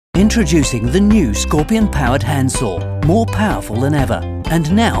Introducing the new Scorpion-powered handsaw, more powerful than ever,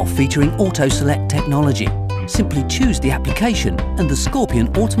 and now featuring Autoselect technology. Simply choose the application and the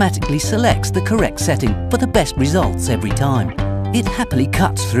Scorpion automatically selects the correct setting for the best results every time. It happily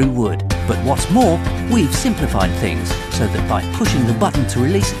cuts through wood, but what's more, we've simplified things so that by pushing the button to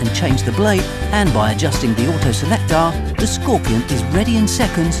release and change the blade, and by adjusting the Autoselect R, the Scorpion is ready in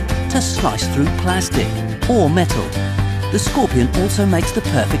seconds to slice through plastic or metal. The Scorpion also makes the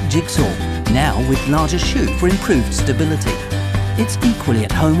perfect jigsaw, now with larger shoe for improved stability. It's equally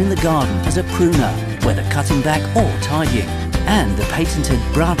at home in the garden as a pruner, whether cutting back or tidying. And the patented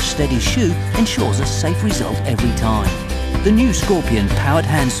branch steady shoe ensures a safe result every time. The new Scorpion powered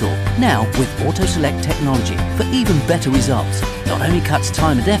handsaw, now with Autoselect technology for even better results. Not only cuts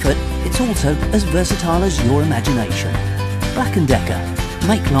time and effort, it's also as versatile as your imagination. Black & Decker,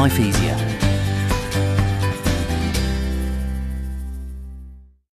 make life easier.